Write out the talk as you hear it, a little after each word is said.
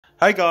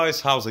Hey guys,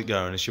 how's it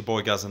going? It's your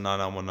boy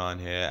Gazza9919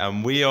 here,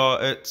 and we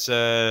are at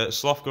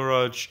Sloth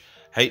Garage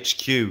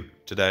HQ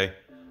today.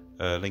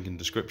 Link in the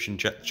description,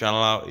 check the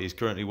channel out. He's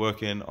currently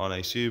working on a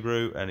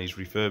Subaru and he's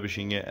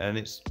refurbishing it, and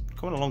it's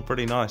coming along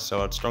pretty nice,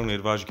 so I'd strongly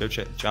advise you go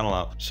check the channel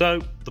out.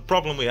 So, the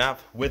problem we have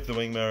with the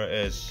wing mirror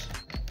is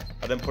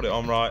I didn't put it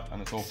on right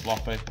and it's all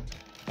floppy.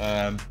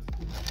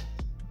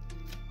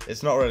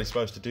 It's not really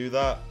supposed to do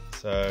that,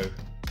 so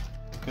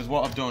because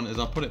what I've done is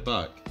I put it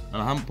back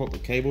and I haven't put the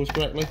cables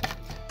correctly.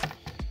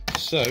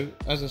 So,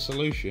 as a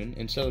solution,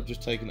 instead of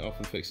just taking it off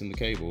and fixing the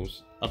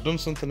cables, I've done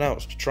something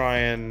else to try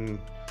and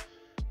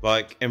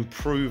like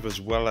improve as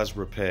well as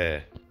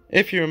repair.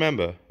 If you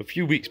remember, a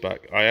few weeks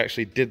back, I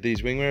actually did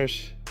these wing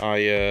mirrors.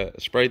 I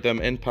sprayed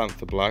them in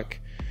Panther Black,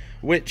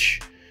 which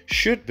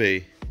should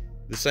be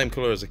the same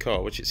colour as the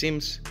car, which it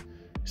seems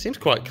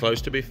quite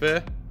close, to be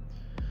fair.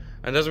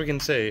 And as we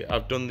can see,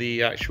 I've done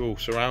the actual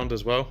surround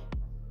as well.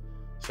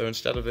 So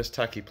instead of this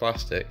tacky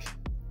plastic,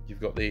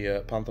 you've got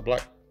the Panther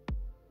Black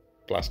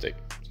plastic,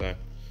 so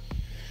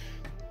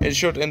it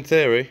should, in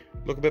theory,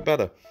 look a bit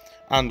better.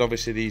 And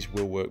obviously these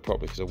will work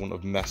properly because I wouldn't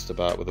have messed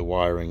about with the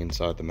wiring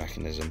inside the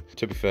mechanism.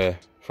 To be fair,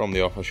 from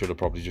the off I should have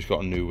probably just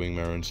got a new wing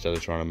mirror instead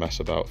of trying to mess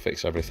about,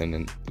 fix everything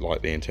in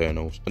like the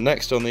internals. But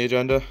next on the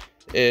agenda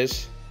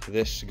is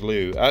this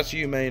glue. As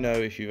you may know,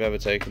 if you've ever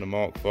taken a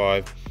Mark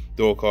V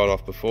door card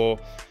off before,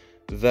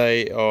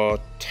 they are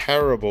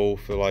terrible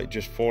for like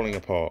just falling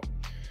apart.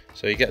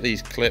 So you get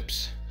these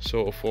clips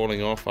sort of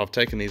falling off. I've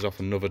taken these off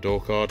another door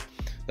card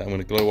that I'm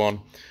going to glue on,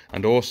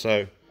 and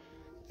also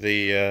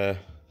the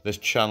this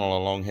channel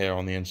along here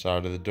on the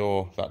inside of the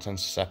door that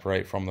tends to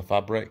separate from the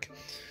fabric,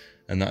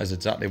 and that is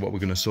exactly what we're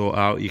going to sort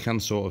out. You can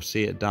sort of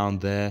see it down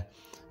there,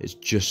 it's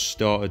just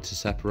started to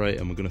separate,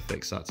 and we're going to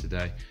fix that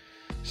today.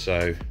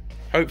 So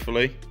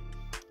hopefully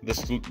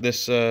this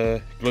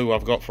glue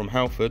I've got from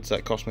Halfords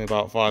that cost me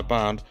about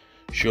 £5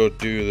 should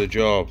do the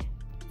job.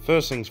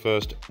 First things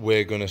first,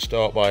 we're going to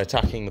start by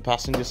attacking the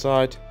passenger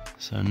side.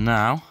 So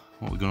now,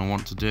 what we're going to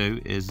want to do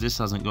is, this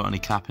hasn't got any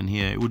cap in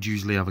here. It would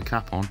usually have a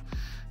cap on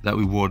that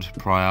we would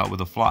pry out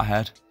with a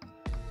flathead.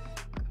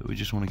 But we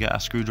just want to get our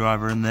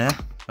screwdriver in there.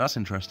 That's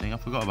interesting, I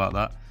forgot about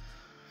that.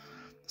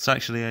 It's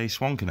actually a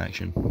swan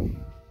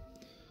connection.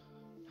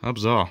 How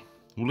bizarre.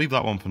 We'll leave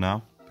that one for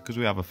now. Because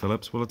we have a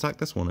Phillips, we'll attack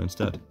this one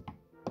instead.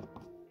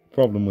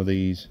 Problem with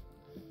these,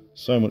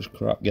 so much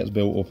crap gets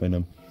built up in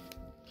them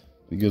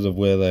because of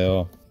where they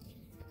are.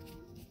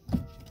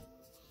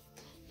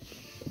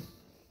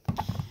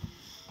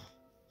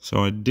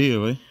 So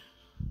ideally,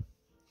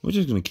 we're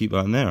just going to keep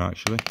that in there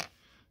actually.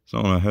 It's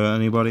not going to hurt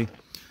anybody.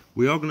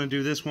 We are going to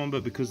do this one,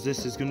 but because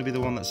this is going to be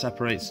the one that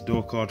separates the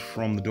door card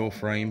from the door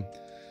frame,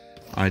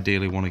 I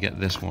ideally want to get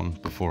this one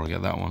before I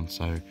get that one.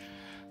 So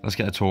let's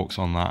get the Torx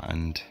on that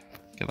and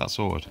get that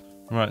sorted.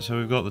 Right, so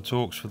we've got the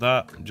Torx for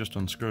that. Just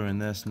unscrewing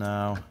this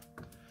now.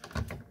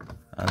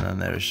 And then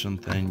there is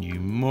something you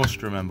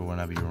must remember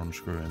whenever you're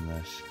unscrewing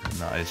this, and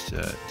that is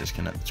to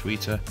disconnect the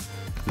tweeter.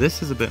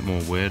 This is a bit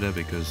more weirder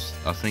because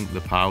I think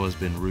the power's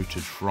been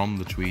routed from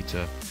the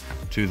tweeter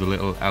to the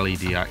little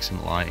LED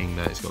accent lighting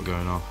that it's got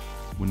going off.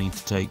 We need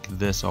to take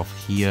this off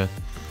here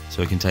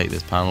so we can take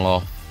this panel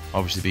off.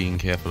 Obviously being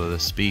careful of the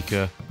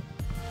speaker,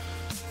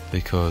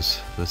 because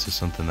this is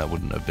something that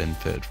wouldn't have been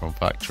fitted from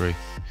factory.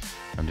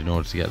 And in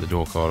order to get the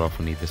door card off,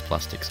 we need this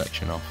plastic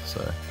section off. So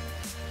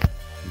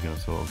we're going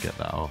to sort of get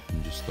that off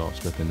and just start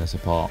stripping this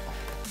apart.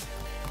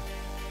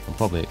 I'm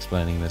probably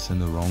explaining this in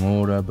the wrong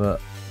order,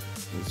 but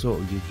it sort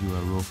of gives you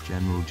a rough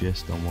general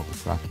gist on what the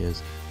crack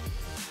is.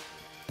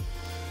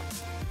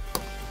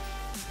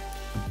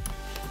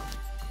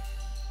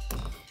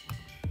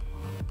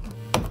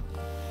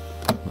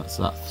 That's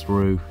that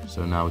through,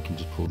 so now we can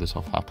just pull this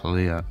off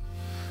happily.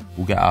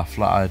 We'll get our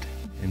flathead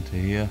into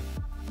here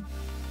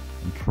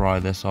and pry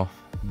this off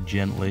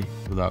gently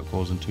without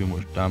causing too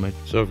much damage.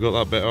 So I've got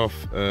that bit off.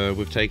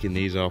 We've taken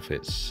these off.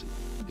 It's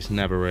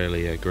never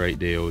really a great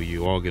deal.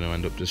 You are going to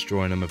end up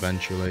destroying them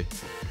eventually.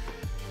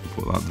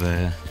 Put that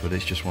there, but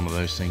it's just one of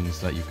those things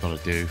that you've got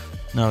to do.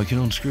 Now we can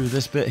unscrew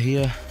this bit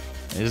here.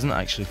 It doesn't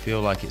actually feel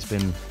like it's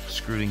been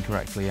screwed in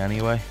correctly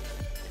anyway.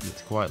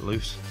 It's quite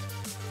loose.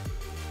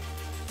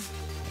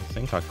 I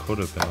think I could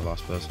have been the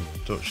last person to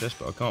touch this,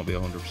 but I can't be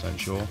 100%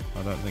 sure.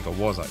 I don't think I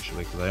was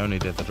actually, because I only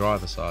did the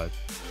driver side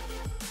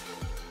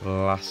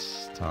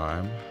last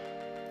time.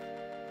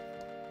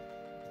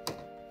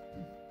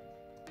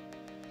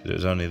 It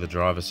was only the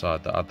driver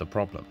side that had the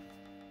problem.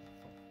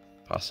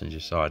 Passenger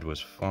side was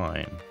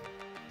fine.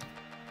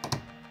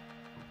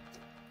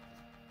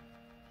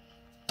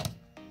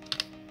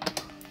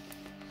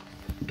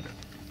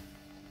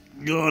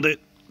 Got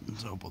it.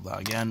 So I'll put that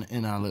again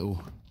in our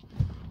little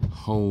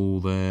hole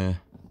there.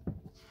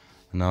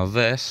 And now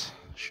this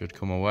should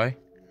come away.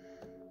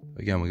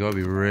 Again, we've got to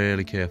be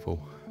really careful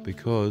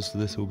because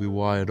this will be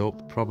wired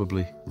up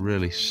probably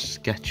really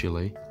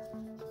sketchily.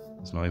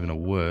 It's not even a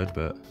word,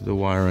 but the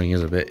wiring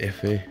is a bit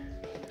iffy.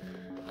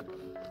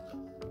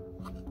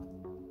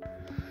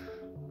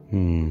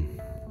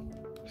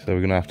 So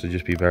we're gonna have to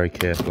just be very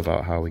careful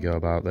about how we go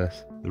about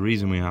this. The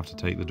reason we have to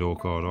take the door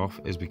card off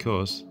is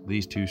because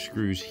these two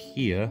screws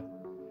here,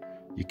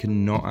 you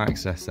cannot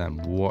access them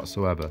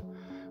whatsoever.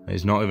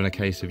 It's not even a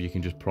case of you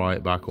can just pry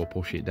it back or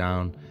push it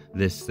down.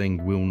 This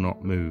thing will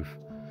not move.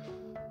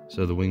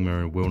 So the wing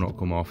mirror will not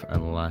come off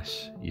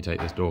unless you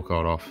take this door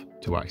card off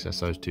to access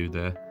those two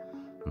there.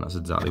 And that's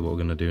exactly what we're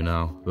gonna do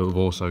now. But we've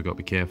also got to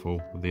be careful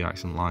with the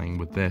accent lighting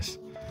with this.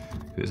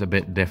 It's a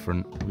bit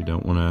different. We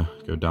don't wanna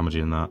go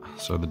damaging that.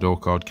 So the door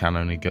card can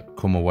only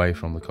come away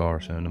from the car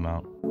a certain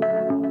amount.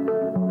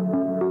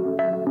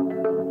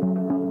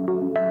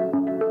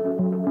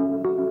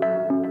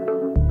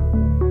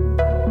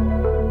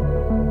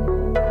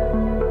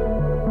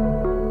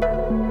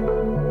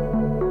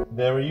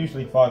 There are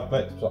usually 5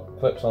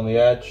 clips on the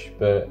edge,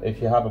 but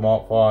if you have a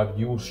Mark V,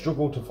 you will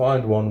struggle to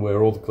find one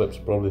where all the clips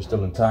are probably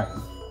still intact.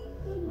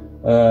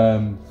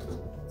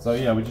 So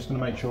yeah, we're just going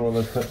to make sure all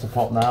those clips are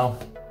popped now.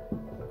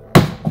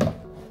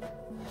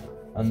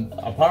 And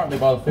apparently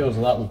by the feels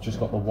of that, we've just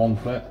got the one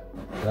clip.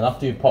 Then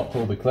after you've popped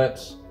all the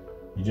clips,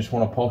 you just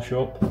want to push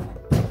up,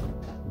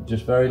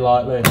 just very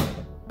lightly,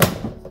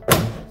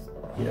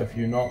 get a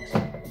few knocks.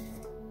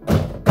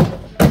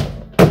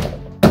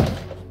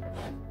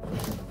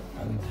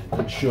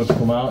 It should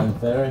come out in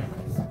theory.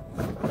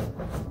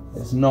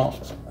 It's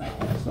not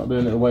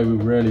doing it the way we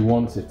really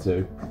want it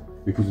to,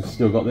 because we've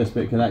still got this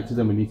bit connected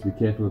and we need to be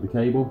careful of the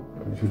cable,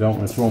 which we don't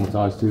want to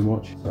traumatise too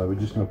much. So we're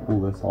just going to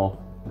pull this off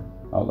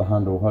out the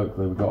handle.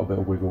 Hopefully we've got a bit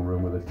of wiggle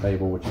room with this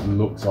cable, which it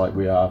looks like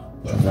we have,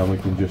 and then we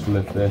can just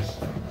lift this.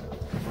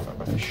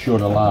 It should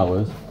allow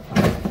us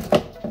to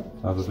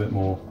have a bit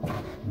more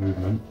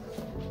movement.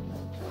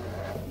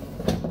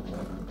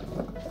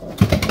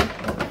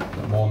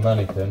 More than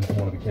anything,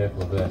 you want to be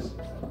careful of this.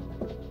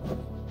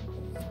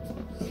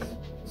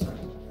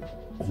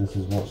 This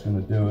is what's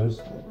going to do us,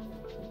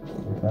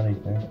 if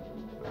anything.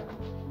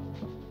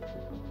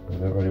 We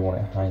don't really want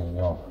it hanging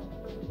off.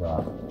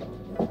 Right.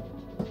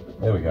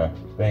 There we go.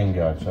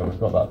 Bingo. So we've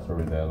got that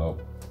through there, look.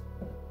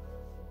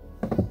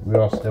 We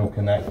are still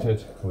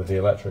connected with the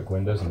electric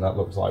windows, and that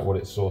looks like what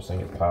it's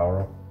sourcing its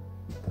power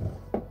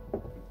on.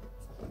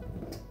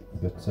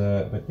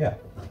 But yeah.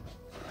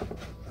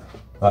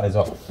 That is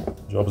off.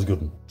 Job is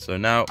good. So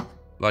now,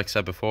 like I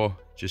said before,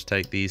 just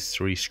take these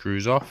 3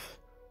 screws off,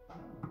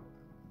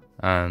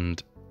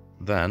 and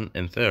then,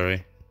 in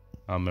theory,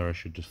 our mirror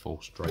should just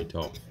fall straight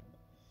off.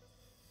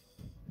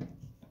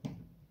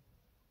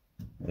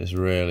 This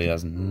really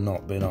has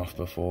not been off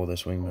before,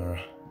 this wing mirror.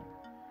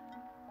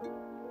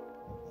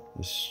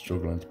 It's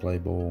struggling to play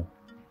ball.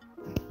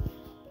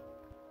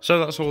 So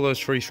that's all those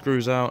 3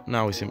 screws out.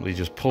 Now we simply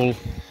just pull.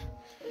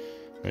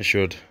 It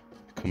should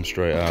come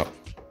straight out.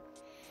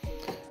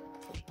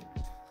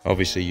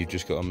 Obviously you've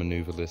just got to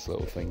manoeuvre this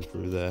little thing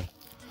through there,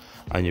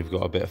 and you've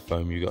got a bit of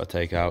foam you've got to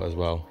take out as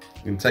well.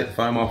 We're going to take the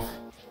foam off,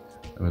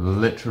 and we're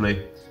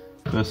literally,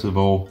 first of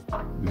all,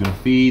 we're going to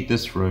feed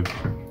this through.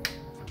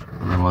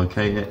 We're going to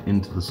locate it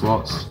into the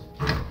slots.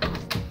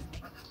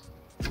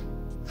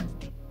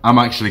 I'm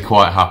actually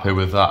quite happy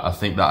with that. I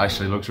think that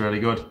actually looks really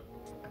good.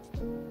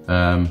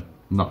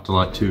 Not to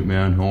like toot my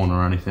own horn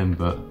or anything,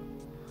 but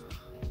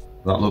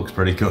that looks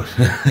pretty good.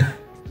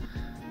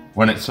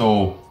 When it's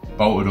all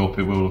bolted up,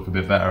 it will look a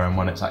bit better, and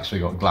when it's actually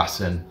got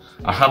glass in.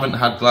 I haven't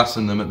had glass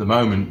in them at the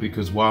moment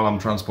because while I'm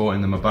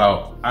transporting them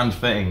about and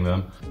fitting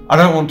them, I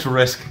don't want to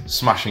risk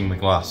smashing the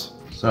glass.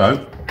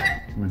 So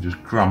we'll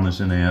just cram this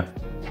in here,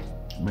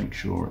 make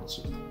sure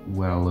it's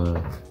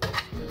well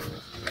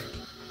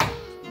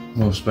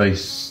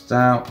spaced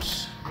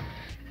out.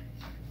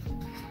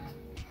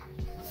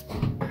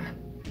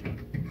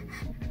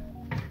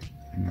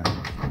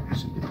 Now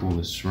simply pull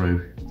this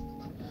through.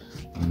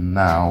 And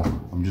now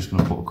I'm just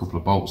going to put a couple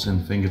of bolts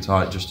in finger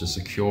tight just to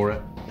secure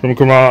it. Come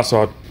around that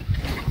side.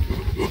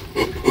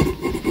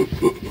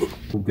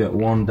 We'll get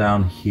one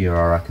down here,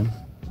 I reckon.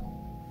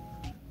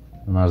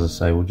 And as I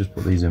say, we'll just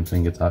put these in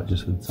finger tight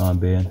just for the time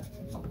being.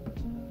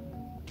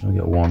 We'll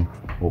get one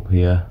up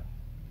here,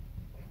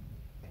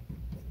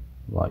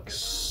 like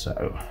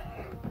so.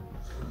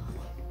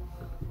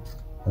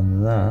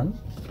 And then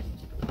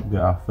we'll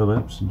get our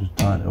Phillips and just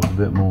tighten it up a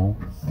bit more.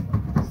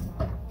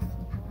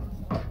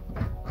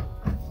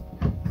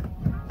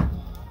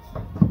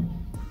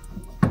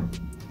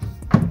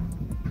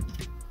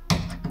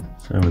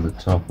 Same with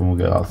the top, and we'll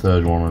get that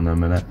 3rd one in a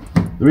minute.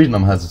 The reason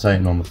I'm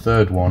hesitating on the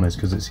 3rd one is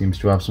because it seems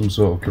to have some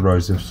sort of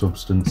corrosive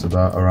substance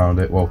around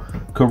it. Well,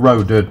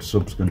 corroded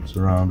substance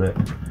around it.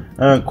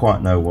 I don't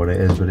quite know what it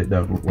is, but it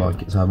don't look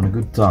like it's having a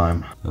good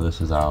time. So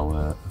this is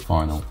our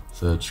final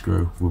 3rd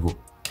screw. We've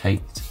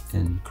caked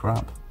in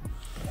crap.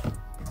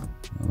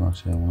 And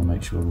actually, I want to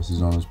make sure this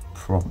is on as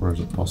proper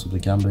as it possibly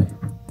can be.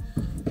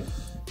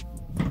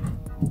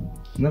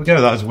 And there we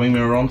go, that is a wing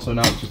mirror on, so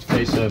now it's just a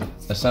case of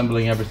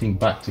assembling everything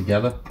back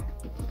together.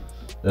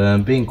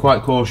 Being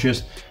quite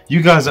cautious.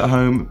 You guys at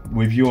home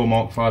with your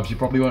Mark Vs, you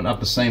probably won't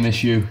have the same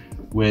issue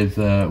with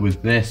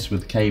this,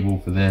 with the cable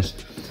for this,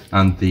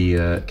 and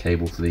the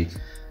cable for the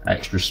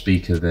extra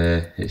speaker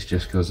there. It's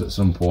just because at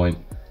some point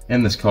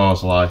in this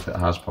car's life, it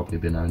has probably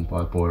been owned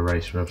by a boy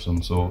racer of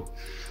some sort,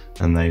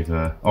 and they've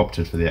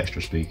opted for the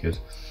extra speakers,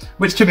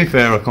 which, to be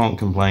fair, I can't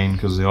complain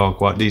because they are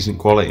quite decent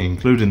quality,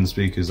 including the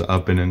speakers that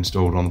have been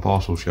installed on the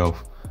parcel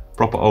shelf.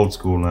 Proper old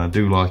school, and I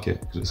do like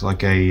it because it's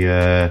like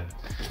a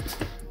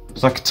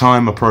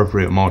time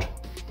appropriate mod.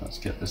 Let's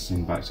get this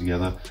thing back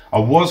together. I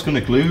was going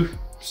to glue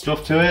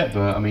stuff to it,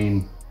 but I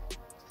mean,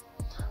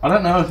 I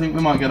don't know. I think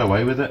we might get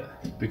away with it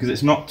because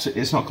it's not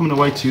coming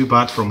away too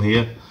bad from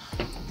here.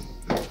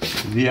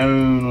 The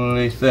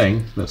only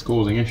thing that's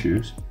causing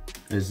issues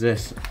is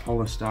this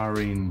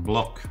polystyrene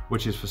block,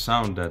 which is for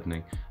sound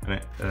deadening, and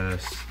it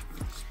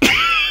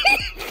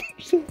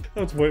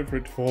I was waiting for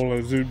it to fall.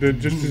 I zoomed in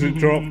just as it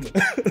dropped.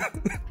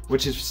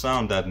 which is for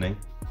sound deadening,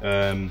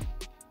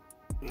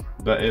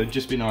 but it would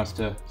just be nice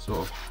to sort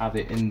of have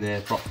it in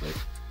there properly,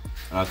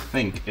 and I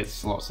think it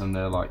slots in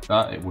there like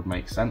that. It would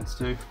make sense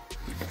to.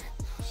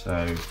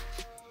 So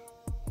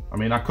I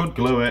mean, I could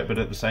glue it, but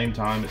at the same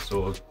time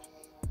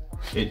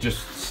it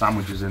just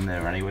sandwiches in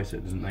there anyway, so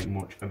it doesn't make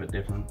much of a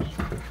difference.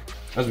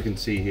 As we can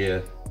see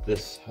here,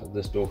 this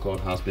door card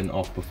has been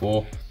off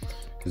before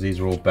because these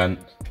are all bent,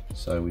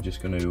 so we're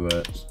just going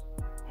to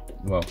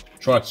well,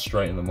 try to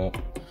straighten them up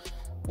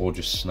or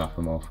just snap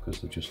them off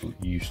because they're just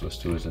useless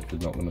to us if they're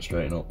not going to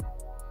straighten up.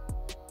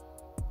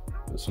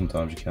 But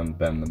sometimes you can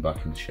bend them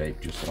back into shape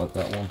just like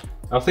that one.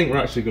 I think we're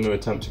actually going to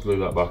attempt to glue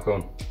that back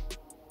on.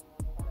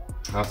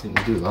 I think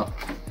we'll do that.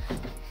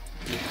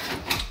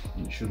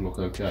 It should look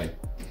okay,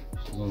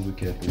 as long as we're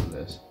careful with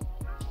this.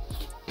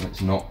 And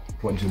it's not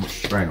putting too much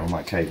strain on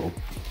that cable.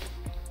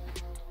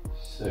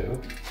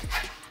 So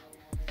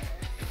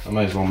I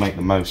may as well make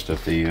the most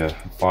of the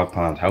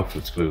 £5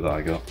 Halfords glue that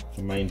I got.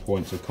 The main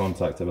points of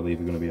contact, I believe,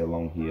 are going to be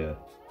along here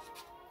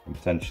and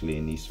potentially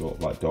in these sort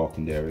of like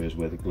darkened areas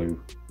where the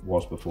glue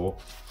was before.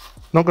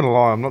 Not gonna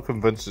lie, I'm not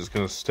convinced it's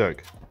gonna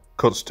stick.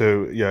 Cuts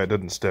to, yeah, it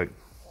didn't stick.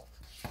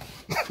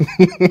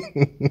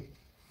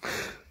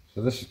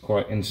 So this is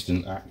quite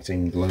instant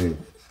acting glue.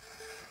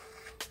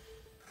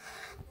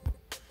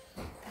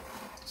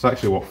 It's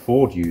actually what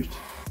Ford used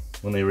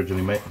when they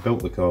originally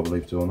built the car,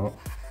 believe it or not.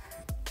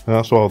 Yeah,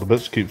 that's why all the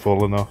bits keep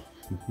falling off.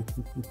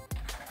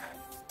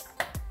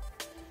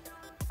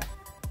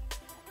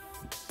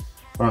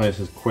 Apparently this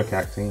is quick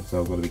acting,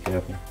 so I've got to be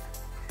careful.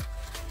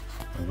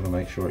 I've got to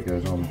make sure it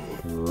goes on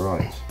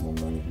right more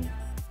than anything.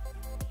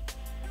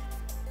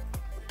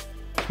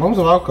 Smells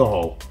of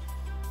alcohol.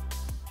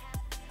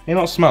 You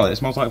not smell it? It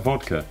smells like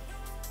vodka.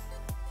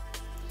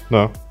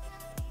 No.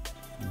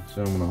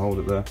 So I'm going to hold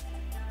it there.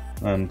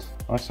 And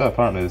I say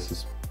apparently this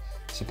is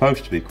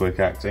supposed to be quick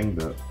acting,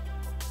 but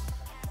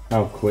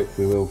how quick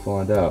we will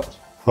find out.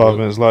 5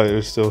 minutes later,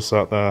 he's still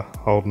sat there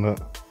holding it.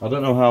 I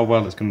don't know how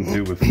well it's going to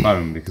do with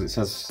foam because it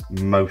says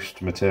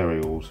most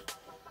materials.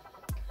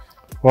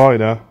 Well, you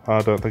know,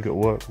 I don't think it'll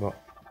work. But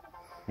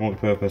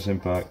Multi-purpose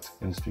impact,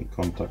 instant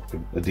contact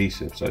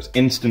adhesive. So it's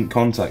instant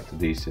contact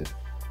adhesive.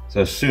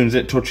 So as soon as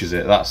it touches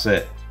it, that's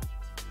it.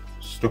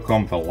 Stuck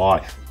on for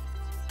life.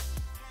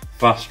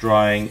 Fast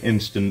drying,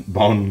 instant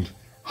bond,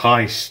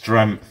 high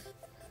strength,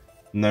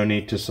 no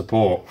need to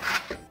support.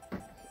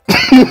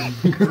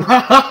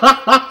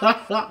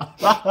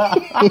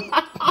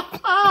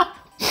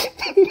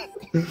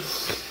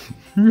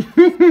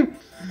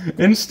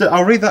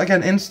 I'll read that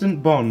again.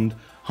 Instant bond,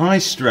 high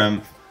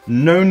strength,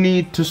 no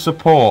need to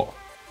support,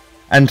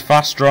 and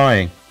fast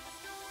drying.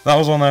 That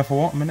was on there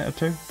for what, a minute or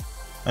two?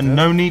 And yeah.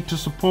 No need to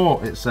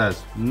support, it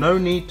says. No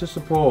need to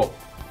support.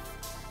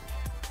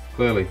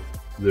 Clearly,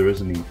 there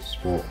is a need to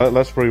support.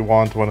 Let's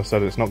rewind to when I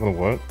said it's not going to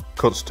work.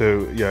 Cuts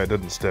to, yeah, it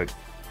didn't stick.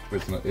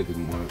 It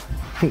didn't work.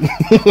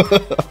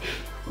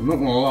 I'm not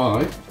going to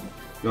lie,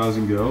 guys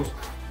and girls,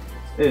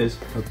 it is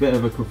a bit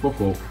of a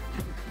kerfuffle.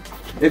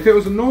 If it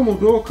was a normal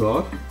door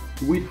card,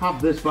 we'd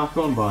have this back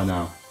on by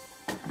now.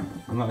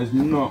 And that is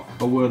not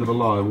a word of a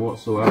lie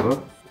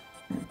whatsoever.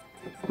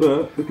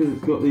 But because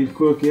it's got these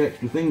quirky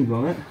extra things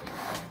on it,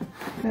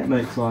 it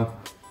makes life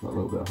a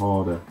little bit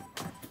harder.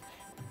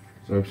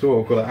 So we've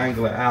sort of got to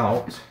angle it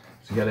out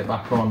to get it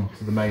back on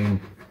to the main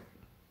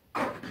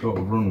sort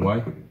of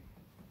runway.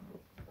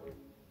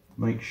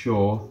 Make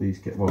sure these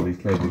cables, we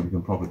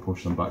can probably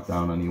push them back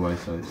down anyway,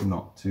 so it's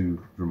not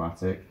too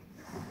dramatic.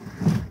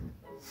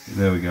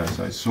 There we go,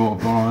 so it's sort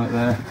of gone on it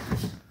there.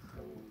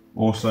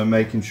 Also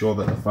making sure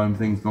that the foam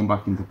thing's gone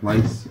back into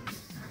place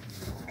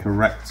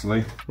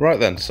correctly. Right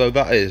then, so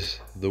that is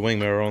the wing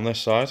mirror on this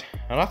side,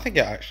 and I think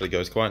it actually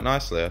goes quite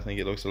nicely. I think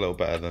it looks a little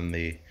better than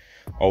the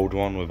old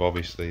one, with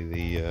obviously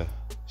the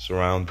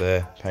surround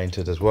there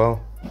painted as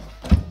well.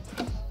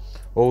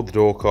 All the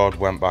door card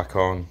went back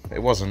on. It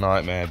was a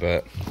nightmare,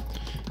 but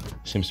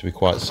seems to be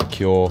quite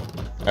secure.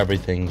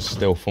 Everything's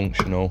still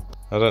functional.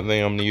 I don't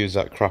think I'm going to use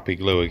that crappy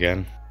glue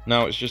again.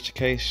 Now it's just a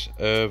case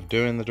of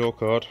doing the door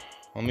card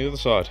on the other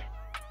side.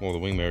 Or the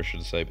wing mirror, should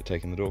I say, but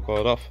taking the door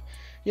card off.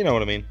 You know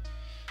what I mean.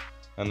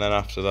 And then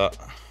after that,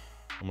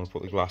 I'm going to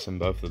put the glass in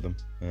both of them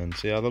and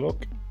see how they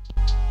look.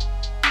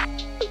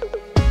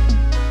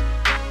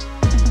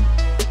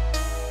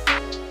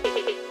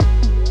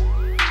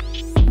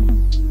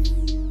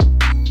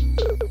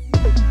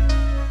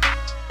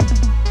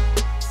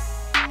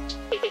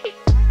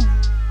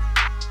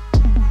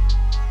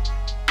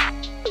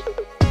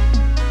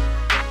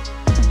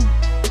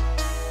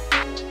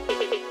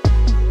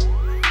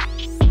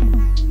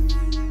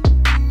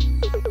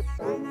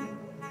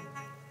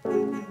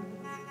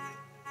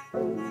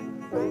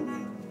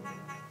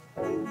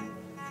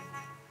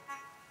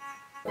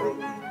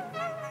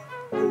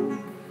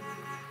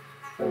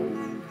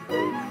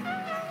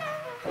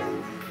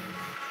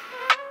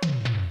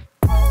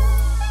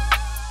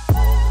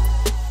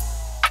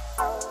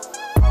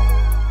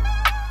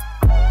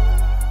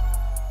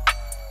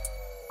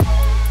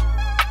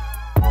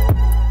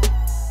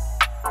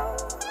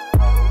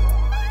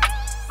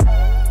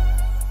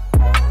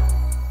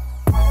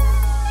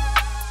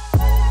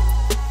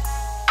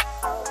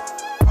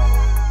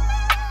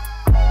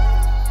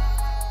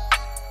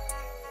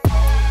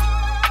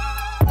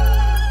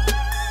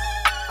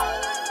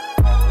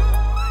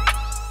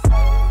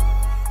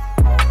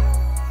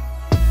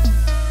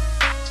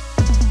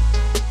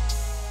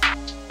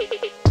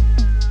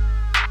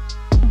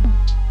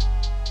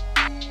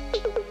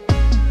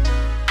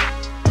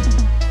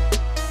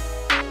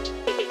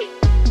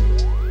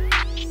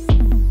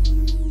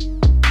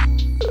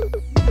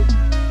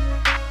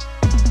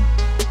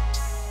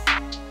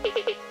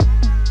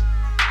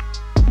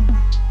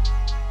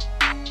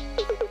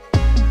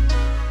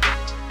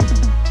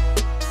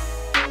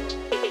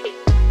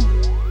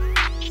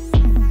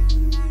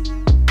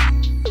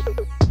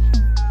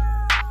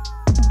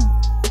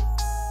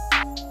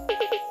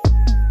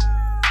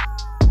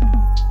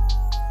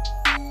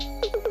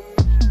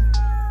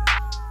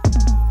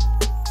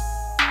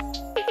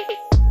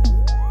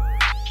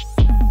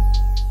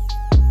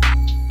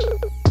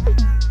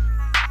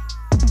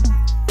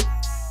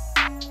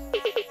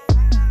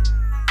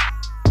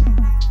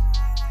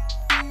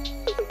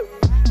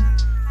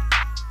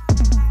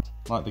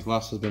 like the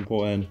glass has been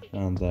put in,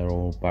 and they're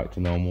all back to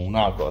normal.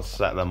 Now I've got to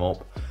set them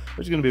up,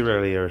 which is going to be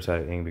really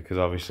irritating because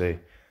obviously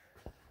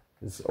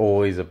it's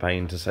always a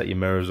pain to set your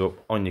mirrors up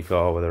on your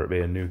car, whether it be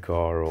a new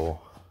car or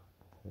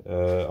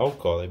old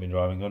car they've been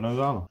driving, God knows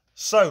how long.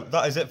 So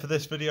that is it for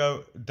this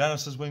video.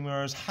 Dennis's wing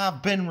mirrors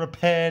have been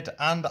repaired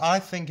and I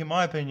think, in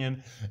my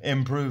opinion,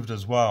 improved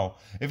as well.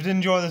 If you did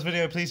enjoy this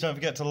video, please don't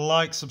forget to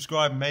like,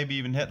 subscribe, and maybe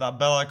even hit that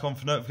bell icon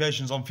for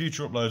notifications on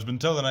future uploads. But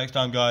until the next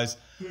time, guys,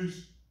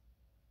 peace.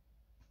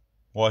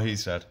 What he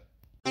said.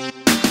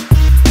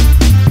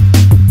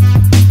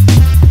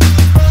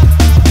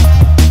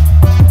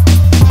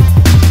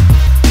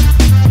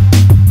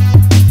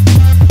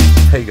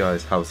 Hey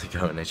guys, how's it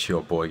going? It's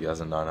your boy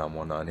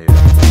Gaz919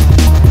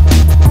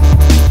 here.